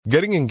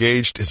Getting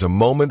engaged is a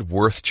moment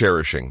worth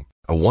cherishing.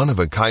 A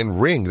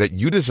one-of-a-kind ring that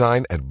you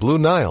design at Blue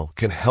Nile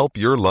can help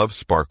your love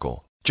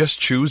sparkle. Just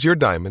choose your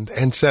diamond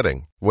and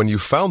setting. When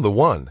you've found the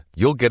one,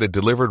 you'll get it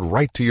delivered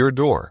right to your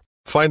door.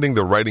 Finding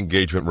the right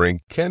engagement ring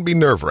can be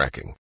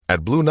nerve-wracking.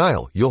 At Blue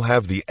Nile, you'll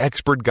have the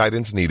expert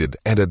guidance needed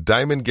and a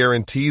diamond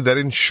guarantee that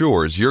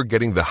ensures you're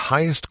getting the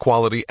highest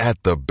quality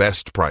at the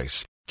best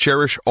price.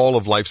 Cherish all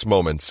of life's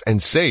moments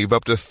and save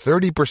up to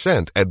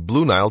 30% at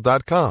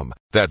BlueNile.com.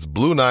 That's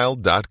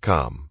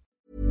BlueNile.com.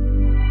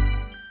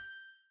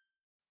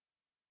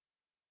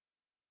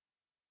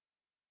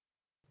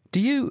 Do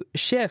you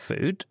share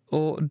food,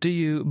 or do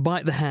you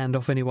bite the hand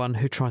off anyone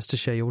who tries to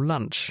share your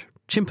lunch?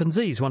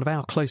 Chimpanzees, one of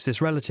our closest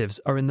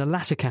relatives, are in the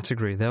latter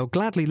category. They'll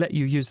gladly let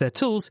you use their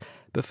tools,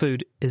 but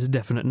food is a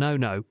definite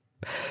no-no.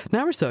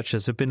 Now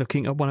researchers have been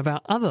looking at one of our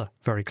other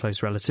very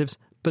close relatives,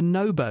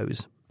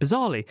 bonobos.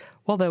 Bizarrely,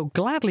 while they'll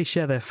gladly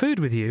share their food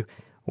with you,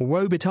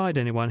 woe betide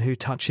anyone who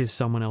touches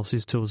someone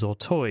else's tools or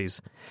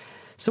toys.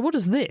 So what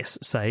does this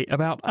say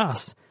about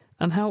us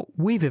and how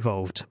we've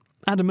evolved?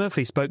 Adam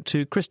Murphy spoke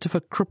to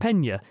Christopher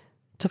Krupenia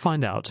to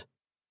find out.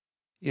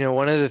 You know,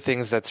 one of the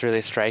things that's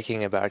really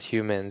striking about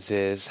humans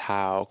is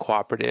how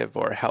cooperative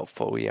or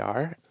helpful we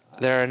are.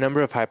 There are a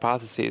number of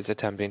hypotheses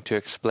attempting to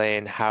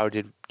explain how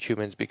did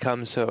humans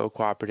become so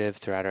cooperative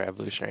throughout our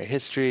evolutionary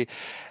history,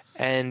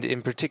 and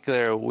in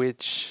particular,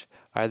 which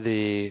are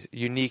the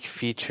unique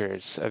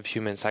features of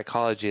human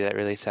psychology that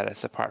really set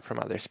us apart from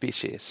other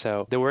species.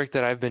 So the work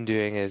that I've been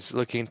doing is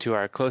looking to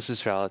our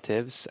closest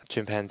relatives,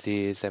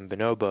 chimpanzees and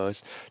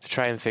bonobos, to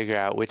try and figure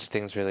out which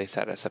things really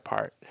set us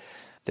apart.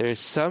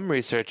 There's some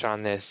research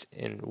on this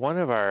in one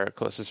of our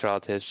closest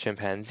relatives,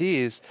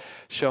 chimpanzees,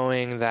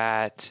 showing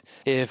that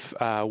if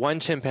one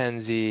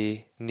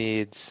chimpanzee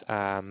needs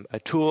a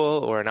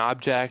tool or an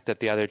object that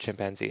the other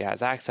chimpanzee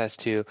has access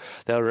to,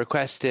 they'll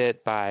request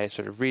it by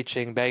sort of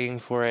reaching, begging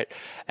for it,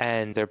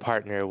 and their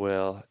partner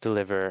will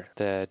deliver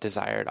the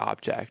desired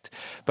object.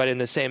 But in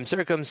the same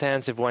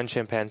circumstance, if one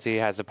chimpanzee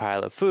has a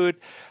pile of food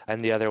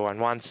and the other one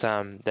wants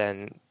some,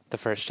 then the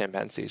first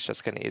chimpanzee is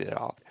just going to eat it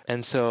all.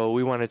 And so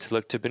we wanted to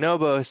look to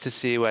bonobos to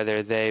see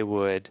whether they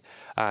would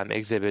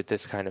exhibit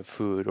this kind of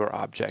food or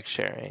object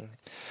sharing.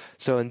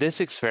 So in this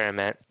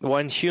experiment,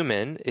 one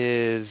human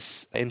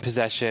is in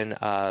possession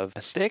of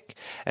a stick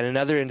and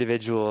another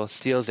individual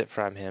steals it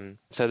from him.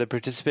 So the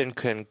participant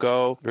can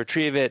go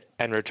retrieve it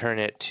and return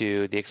it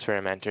to the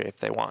experimenter if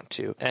they want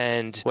to.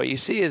 And what you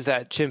see is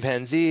that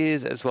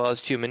chimpanzees as well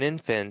as human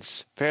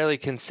infants fairly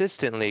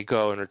consistently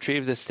go and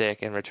retrieve the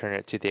stick and return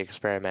it to the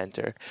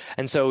experimenter.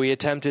 And so we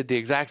attempted the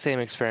exact same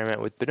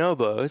experiment with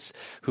bonobos,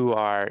 who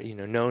are,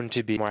 known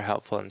to be more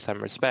helpful in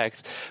some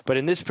respects. But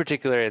in this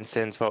particular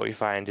instance, what we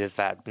find is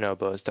that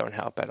bonobos don't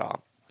help at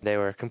all. They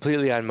were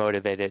completely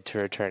unmotivated to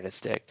return a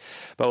stick.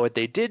 But what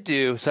they did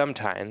do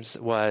sometimes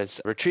was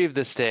retrieve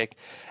the stick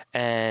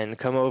and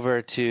come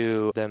over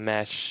to the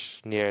mesh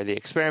near the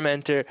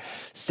experimenter,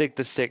 stick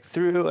the stick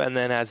through, and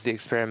then as the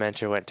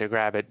experimenter went to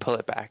grab it, pull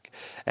it back.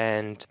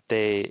 And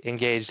they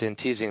engaged in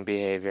teasing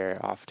behavior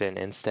often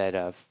instead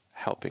of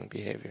helping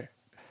behavior.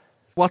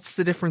 What's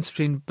the difference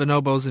between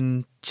bonobos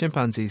and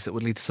chimpanzees that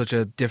would lead to such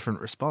a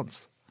different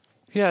response?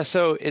 Yeah,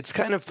 so it's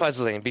kind of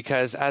puzzling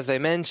because, as I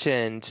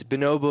mentioned,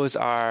 bonobos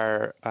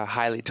are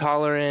highly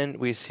tolerant.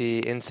 We see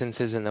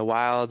instances in the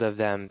wild of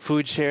them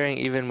food sharing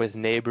even with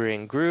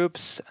neighboring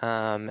groups,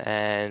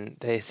 and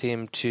they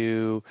seem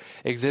to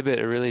exhibit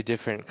a really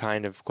different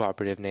kind of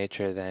cooperative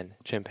nature than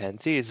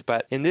chimpanzees.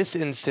 But in this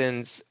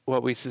instance,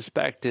 what we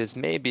suspect is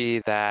maybe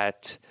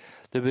that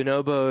the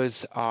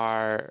bonobos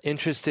are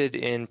interested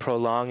in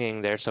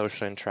prolonging their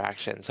social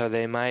interaction, so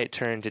they might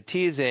turn to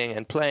teasing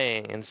and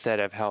playing instead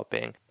of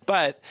helping.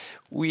 But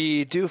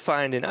we do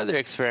find in other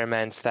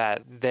experiments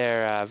that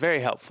they're very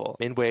helpful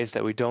in ways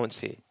that we don't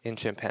see in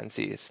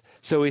chimpanzees.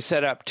 So we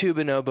set up two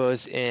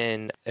bonobos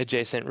in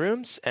adjacent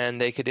rooms, and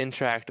they could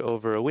interact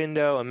over a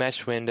window, a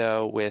mesh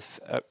window,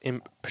 with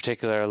in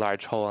particular a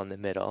large hole in the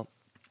middle.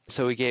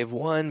 So we gave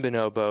one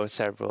bonobo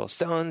several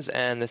stones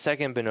and the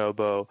second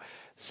bonobo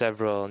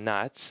several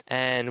nuts,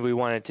 and we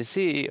wanted to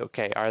see,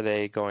 okay, are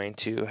they going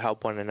to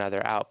help one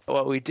another out?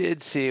 What we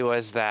did see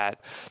was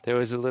that there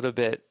was a little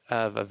bit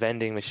of a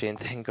vending machine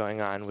thing going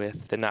on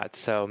with the nuts.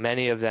 So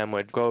many of them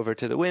would go over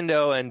to the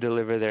window and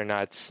deliver their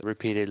nuts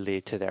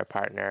repeatedly to their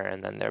partner,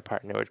 and then their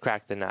partner would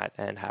crack the nut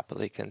and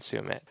happily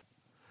consume it.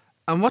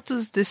 And what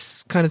does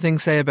this kind of thing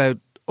say about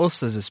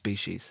us as a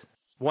species?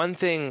 One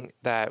thing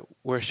that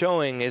we're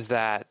showing is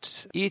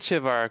that each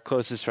of our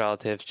closest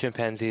relatives,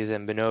 chimpanzees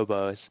and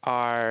bonobos,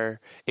 are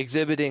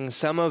exhibiting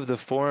some of the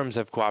forms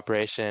of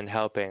cooperation and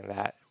helping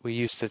that we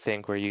used to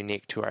think were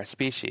unique to our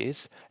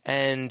species.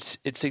 And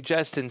it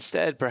suggests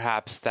instead,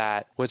 perhaps,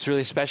 that what's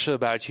really special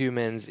about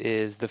humans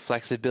is the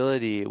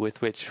flexibility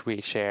with which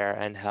we share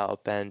and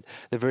help and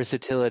the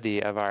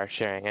versatility of our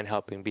sharing and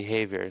helping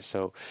behaviors.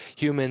 So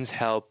humans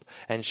help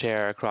and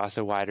share across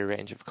a wider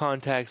range of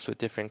contexts with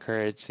different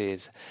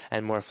currencies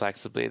and more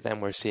flexibly than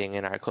we're seeing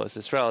sharing in our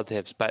closest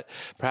relatives, but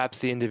perhaps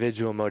the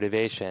individual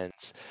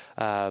motivations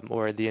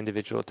or the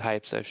individual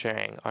types of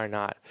sharing are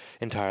not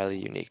entirely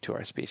unique to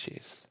our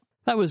species.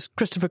 That was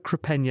Christopher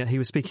Crepegna. He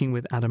was speaking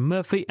with Adam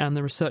Murphy, and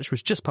the research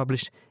was just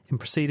published in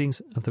Proceedings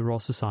of the Royal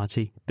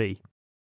Society B.